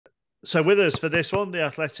So with us for this one, the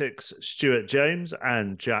Athletics' Stuart James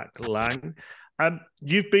and Jack Lang.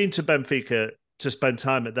 You've been to Benfica to spend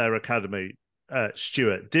time at their academy,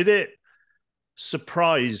 Stuart. Did it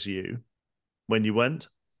surprise you when you went?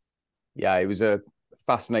 Yeah, it was a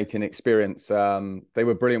fascinating experience. They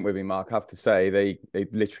were brilliant with me, Mark. I have to say, they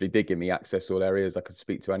literally did give me access to all areas. I could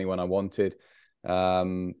speak to anyone I wanted.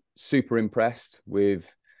 Super impressed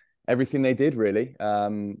with everything they did, really. I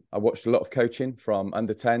watched a lot of coaching from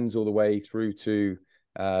under 10s all the way through to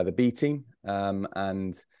the B team,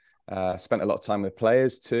 and spent a lot of time with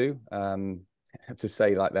players too. I have to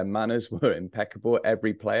say, like, their manners were impeccable.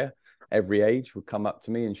 Every player, every age would come up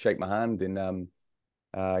to me and shake my hand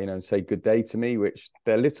and say good day to me, which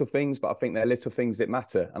they're little things, but I think they're little things that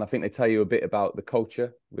matter. And I think they tell you a bit about the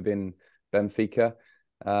culture within Benfica.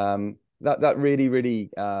 That really,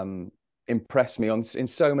 really impressed me in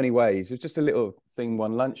so many ways. It was just a little thing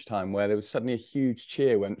one lunchtime where there was suddenly a huge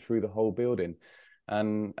cheer went through the whole building.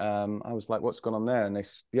 And I was like, what's gone on there? And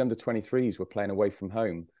the under 23s were playing away from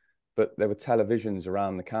home, but there were televisions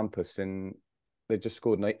around the campus, and they just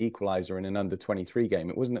scored an equaliser in an under 23 game.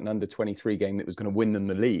 It wasn't an under 23 game that was going to win them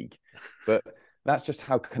the league, but that's just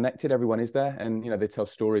how connected everyone is there. And they tell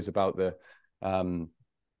stories about the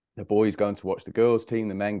boys going to watch the girls' team,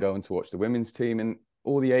 the men going to watch the women's team, and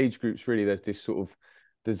all the age groups. Really, there's this sort of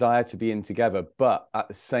desire to be in together, but at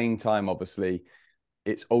the same time, obviously,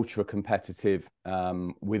 it's ultra competitive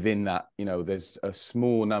within that. There's a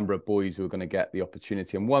small number of boys who are going to get the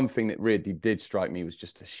opportunity. And one thing that really did strike me was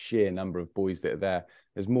just the sheer number of boys that are there.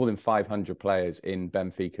 There's more than 500 players in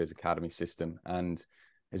Benfica's academy system, and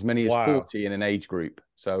as many as Wow. 40 in an age group.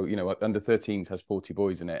 So, under 13s has 40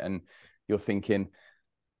 boys in it. And you're thinking,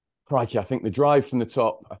 crikey, I think the drive from the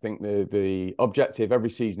top, I think the objective every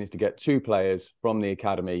season is to get 2 players from the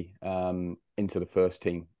academy into the first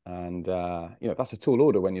team. And, that's a tall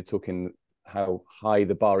order when you're talking how high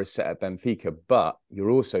the bar is set at Benfica. But you're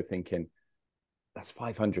also thinking, that's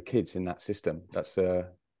 500 kids in that system. That's a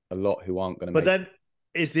lot who aren't going to But make then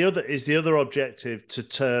is the other objective to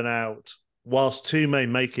turn out, whilst 2 may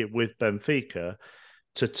make it with Benfica,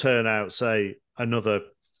 to turn out, say, another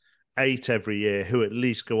 8 every year who at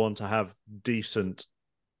least go on to have decent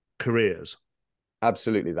careers?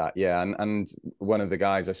 Absolutely that, yeah. And one of the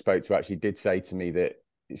guys I spoke to actually did say to me that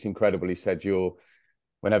it's incredible. He said,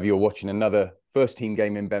 whenever you're watching another first team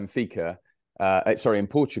game in Benfica, in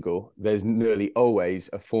Portugal, there's nearly always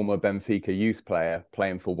a former Benfica youth player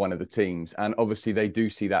playing for one of the teams. And obviously they do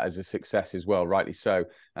see that as a success as well, rightly so.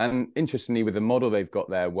 And interestingly, with the model they've got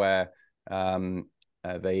there, where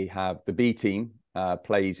they have the B team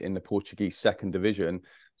plays in the Portuguese second division.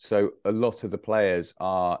 So a lot of the players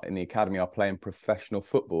in the academy are playing professional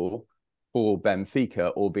football for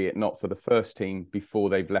Benfica, albeit not for the first team before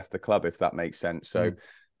they've left the club, if that makes sense. So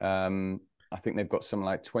I think they've got something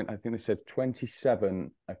like 20, I think they said 27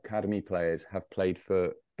 academy players have played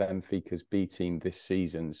for Benfica's B team this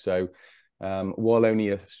season. So while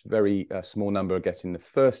only a very small number are getting the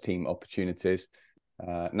first team opportunities,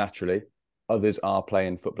 naturally, others are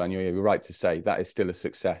playing football. And you're right to say that is still a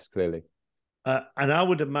success, clearly. And I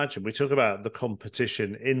would imagine, we talk about the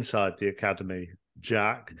competition inside the academy,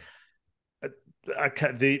 Jack.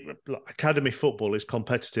 The academy football is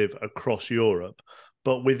competitive across Europe,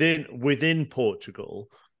 but within Portugal,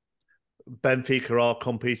 Benfica are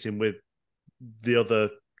competing with the other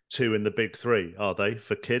 2 in the big 3, are they,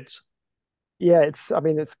 for kids? Yeah, it's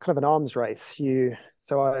kind of an arms race.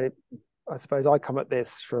 I suppose I come at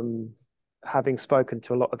this from having spoken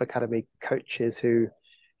to a lot of academy coaches who,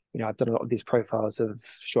 I've done a lot of these profiles of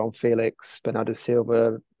Joao Felix, Bernardo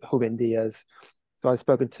Silva, Ruben Diaz. So I've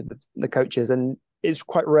spoken to the coaches, and it's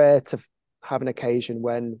quite rare to have an occasion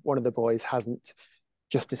when one of the boys hasn't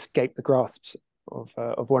just escaped the grasps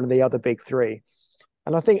of one of the other big 3.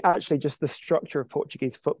 And I think actually just the structure of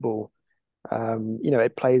Portuguese football,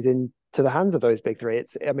 it plays into the hands of those big 3.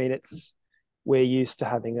 We're used to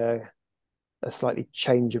having a slightly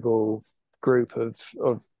changeable group of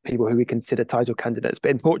people who we consider title candidates,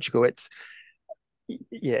 but in Portugal, it's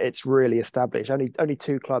really established. Only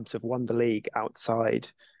 2 clubs have won the league outside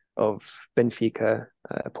of Benfica,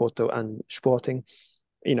 Porto, and Sporting.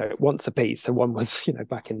 Once a piece. So one was,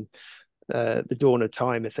 back in the dawn of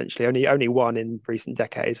time, essentially. Only one in recent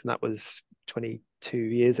decades, and that was 22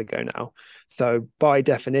 years ago now. So by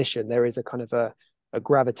definition, there is a kind of a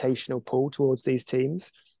gravitational pull towards these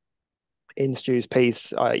teams. In Stu's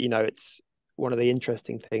piece, it's one of the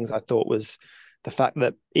interesting things I thought was the fact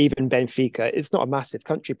that even Benfica, it's not a massive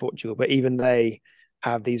country, Portugal, but even they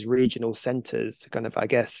have these regional centres to kind of, I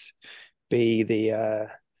guess, be the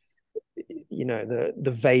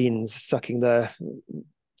veins sucking the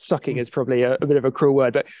sucking is probably a bit of a cruel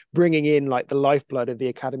word, but bringing in like the lifeblood of the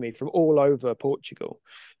academy from all over Portugal,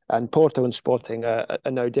 and Porto and Sporting are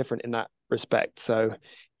no different in that respect. So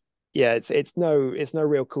yeah, it's no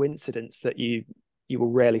real coincidence that you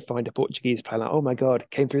will rarely find a Portuguese player like, oh my God,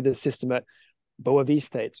 came through the system at Boa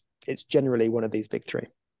Vista. It's generally one of these big three.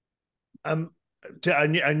 And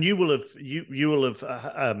you will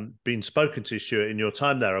have been spoken to, Stuart, in your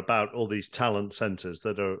time there about all these talent centres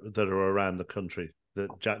that are around the country that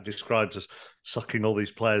Jack describes as sucking all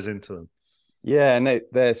these players into them. Yeah, and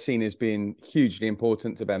they're seen as being hugely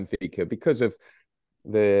important to Benfica because of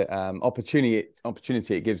the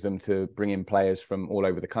opportunity it gives them to bring in players from all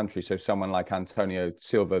over the country. So someone like Antonio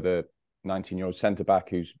Silva, the 19-year-old centre-back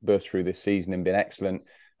who's burst through this season and been excellent.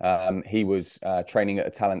 He was training at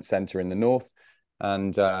a talent centre in the north,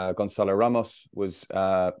 and Gonçalo Ramos was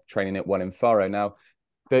training at one in Faro. Now,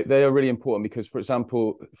 they are really important because, for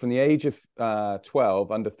example, from the age of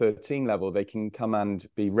 12, under 13 level, they can come and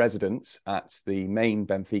be residents at the main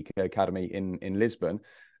Benfica academy in Lisbon.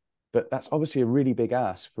 But that's obviously a really big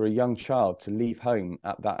ask for a young child to leave home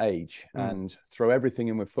at that age and throw everything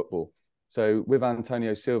in with football. So with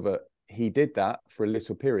Antonio Silva, he did that for a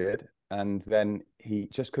little period, and then he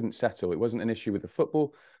just couldn't settle. It wasn't an issue with the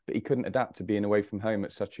football, but he couldn't adapt to being away from home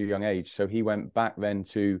at such a young age. So he went back then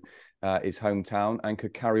to his hometown and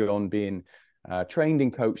could carry on being trained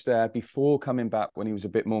and coached there before coming back when he was a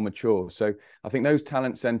bit more mature. So I think those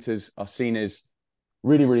talent centres are seen as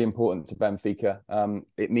really, really important to Benfica.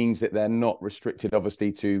 It means that they're not restricted,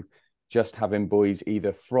 obviously, to just having boys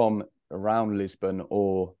either from around Lisbon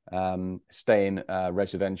or staying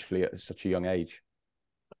residentially at such a young age.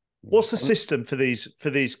 What's the system for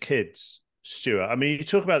these kids, Stuart? I mean, you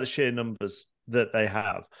talk about the sheer numbers that they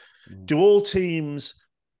have. Do all teams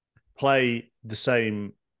play the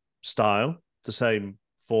same style, the same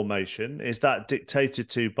formation? Is that dictated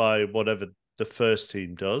to by whatever the first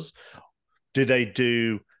team does? Do they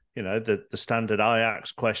do, the standard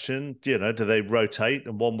Ajax question? Do they rotate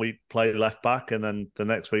and 1 week play left back and then the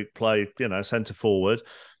next week play, centre forward?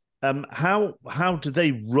 How do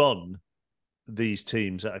they run these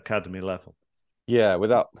teams at academy level? Yeah,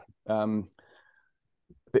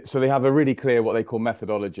 so they have a really clear what they call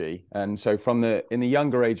methodology. And so in the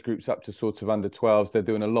younger age groups up to sort of under 12s, they're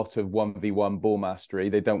doing a lot of 1v1 ball mastery.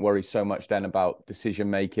 They don't worry so much then about decision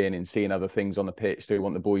making and seeing other things on the pitch. They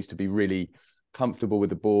want the boys to be really comfortable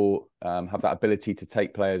with the ball, have that ability to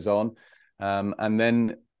take players on. And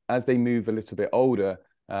then as they move a little bit older,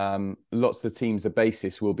 lots of the teams, the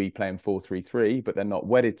basis will be playing 4-3-3, but they're not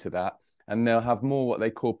wedded to that. And they'll have more what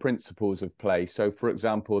they call principles of play. So, for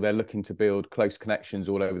example, they're looking to build close connections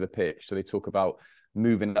all over the pitch. So they talk about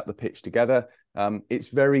moving up the pitch together. It's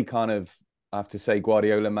very kind of, I have to say,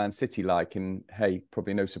 Guardiola Man City-like. And hey,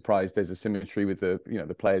 probably no surprise, there's a symmetry with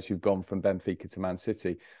the players who've gone from Benfica to Man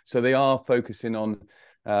City. So they are focusing on,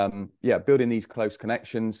 building these close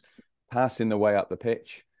connections, passing the way up the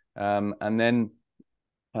pitch, and then.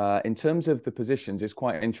 In terms of the positions, it's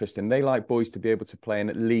quite interesting. They like boys to be able to play in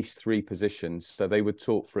at least 3 positions. So they would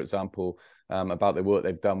talk, for example, about the work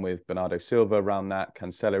they've done with Bernardo Silva around that.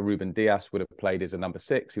 Cancelo, Ruben Dias would have played as a number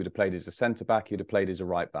 6. He would have played as a centre-back. He would have played as a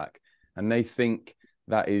right-back. And they think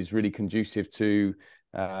that is really conducive to,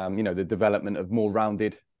 the development of more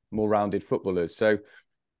rounded footballers. So,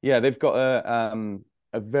 yeah, they've got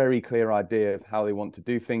a very clear idea of how they want to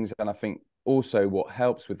do things. And I think also what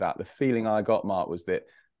helps with that, the feeling I got, Mark, was that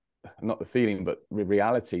not the feeling, but the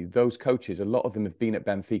reality, those coaches, a lot of them have been at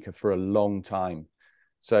Benfica for a long time.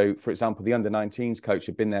 So, for example, the under-19s coach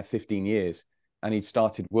had been there 15 years and he'd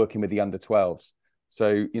started working with the under-12s.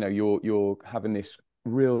 So, you're having this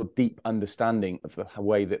real deep understanding of the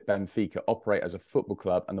way that Benfica operate as a football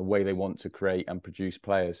club and the way they want to create and produce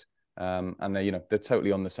players. And they're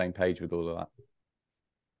totally on the same page with all of that.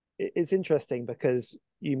 It's interesting because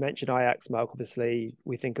you mentioned Ajax, Mark. Obviously,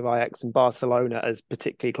 we think of Ajax and Barcelona as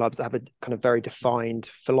particularly clubs that have a kind of very defined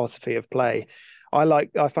philosophy of play.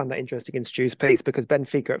 I find that interesting in Stu's piece because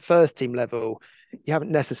Benfica at first team level, you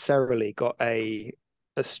haven't necessarily got a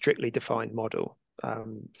strictly defined model.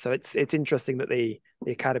 So it's interesting that the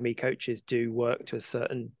academy coaches do work to a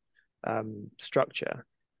certain structure.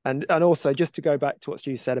 And also just to go back to what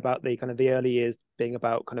Stu said about the kind of the early years being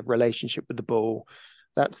about kind of relationship with the ball.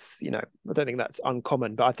 That's, I don't think that's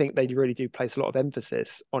uncommon, but I think they really do place a lot of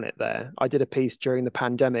emphasis on it there. I did a piece during the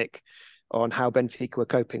pandemic on how Benfica were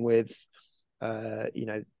coping with,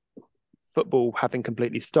 football having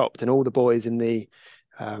completely stopped, and all the boys in the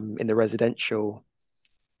residential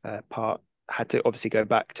part had to obviously go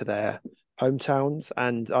back to their hometowns.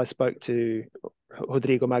 And I spoke to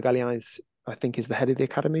Rodrigo Magalhães, I think is the head of the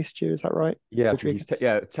academy, Stu, is that right? Yeah, I think he's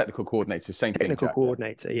technical coordinator, same thing. Technical Jack,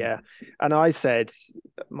 coordinator, yeah. And I said,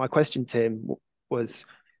 my question to him was,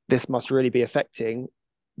 this must really be affecting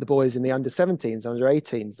the boys in the under 17s, under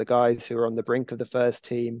 18s, the guys who are on the brink of the first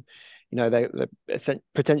team. You know, they're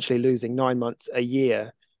potentially losing 9 months, a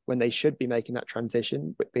year, when they should be making that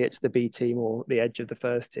transition, be it to the B team or the edge of the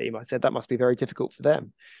first team. I said that must be very difficult for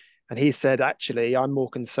them. And he said, actually, I'm more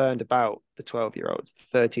concerned about the 12-year-olds,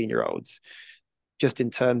 the 13-year-olds, just in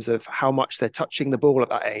terms of how much they're touching the ball at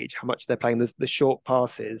that age, how much they're playing the short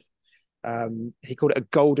passes. He called it a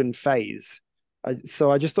golden phase.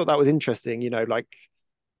 So I just thought that was interesting, you know, like,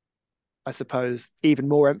 I suppose even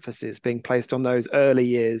more emphasis being placed on those early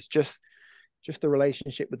years, just the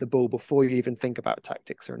relationship with the ball before you even think about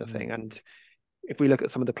tactics or anything. And if we look at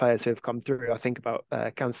some of the players who have come through, I think about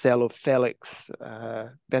Cancelo, Felix,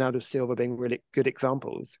 Bernardo Silva being really good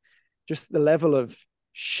examples. Just the level of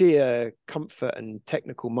sheer comfort and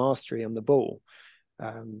technical mastery on the ball.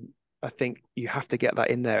 I think you have to get that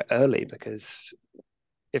in there early, because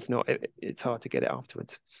if not, it's hard to get it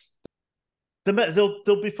afterwards.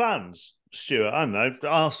 There'll be fans, Stuart, I don't know,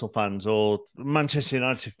 Arsenal fans or Manchester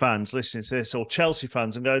United fans listening to this, or Chelsea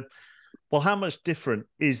fans, and go, well, how much different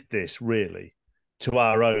is this really to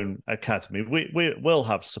our own academy? We'll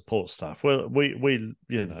have support staff. We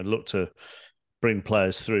look to bring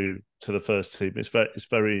players through to the first team. It's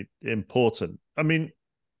very important. I mean,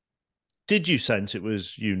 did you sense it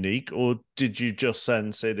was unique, or did you just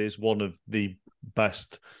sense it is one of the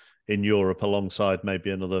best in Europe, alongside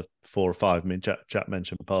maybe another 4 or 5? I mean, Jack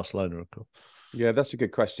mentioned Barcelona, of course. Yeah, that's a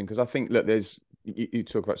good question, because I think, look, you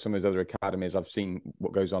talk about some of those other academies. I've seen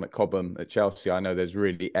what goes on at Cobham, at Chelsea. I know there's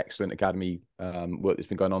really excellent academy work that's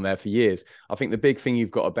been going on there for years. I think the big thing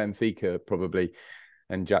you've got at Benfica, probably,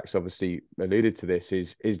 and Jack's obviously alluded to this,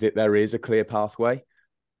 is that there is a clear pathway.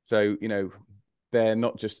 So, you know, they're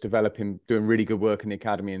not just doing really good work in the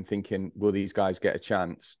academy and thinking, will these guys get a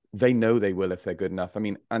chance? They know they will if they're good enough. I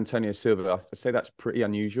mean, Antonio Silva, I'd say that's pretty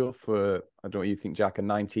unusual for, I don't know what you think, Jack, a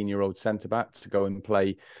 19-year-old centre-back to go and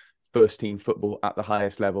play first-team football at the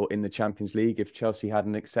highest level in the Champions League. If Chelsea had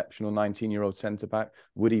an exceptional 19-year-old centre-back,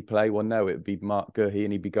 would he play? Well, no, it would be Mark Gurhey,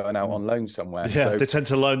 and he'd be going out on loan somewhere. Yeah, so they tend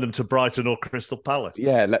to loan them to Brighton or Crystal Palace.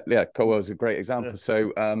 Yeah, Colwell's a great example. Yeah.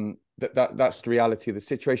 So that's the reality of the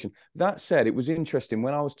situation. That said, it was interesting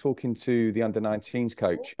when I was talking to the under-19s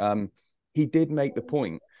coach. He did make the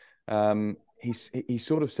point. He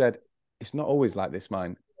sort of said, it's not always like this,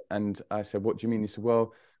 mine. And I said, what do you mean? He said,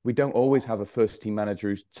 well, we don't always have a first-team manager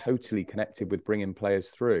who's totally connected with bringing players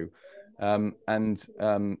through. You'll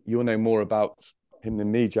know more about him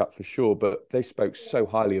than me, Jack, for sure. But they spoke so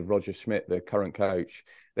highly of Roger Schmidt, the current coach.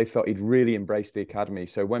 They felt he'd really embraced the academy.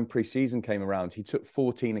 So when pre-season came around, he took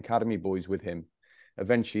 14 academy boys with him.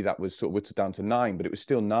 Eventually, that was sort of whittled down to 9, but it was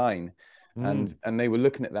still 9. And they were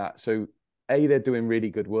looking at that. So A, they're doing really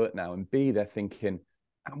good work now. And B, they're thinking,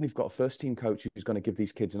 and we've got a first-team coach who's going to give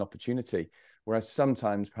these kids an opportunity. Whereas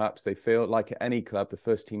sometimes perhaps they feel like at any club, the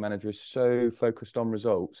first-team manager is so focused on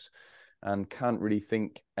results and can't really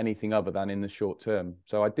think anything other than in the short term.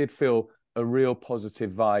 So I did feel a real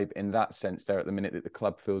positive vibe in that sense there at the minute, that the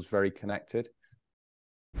club feels very connected.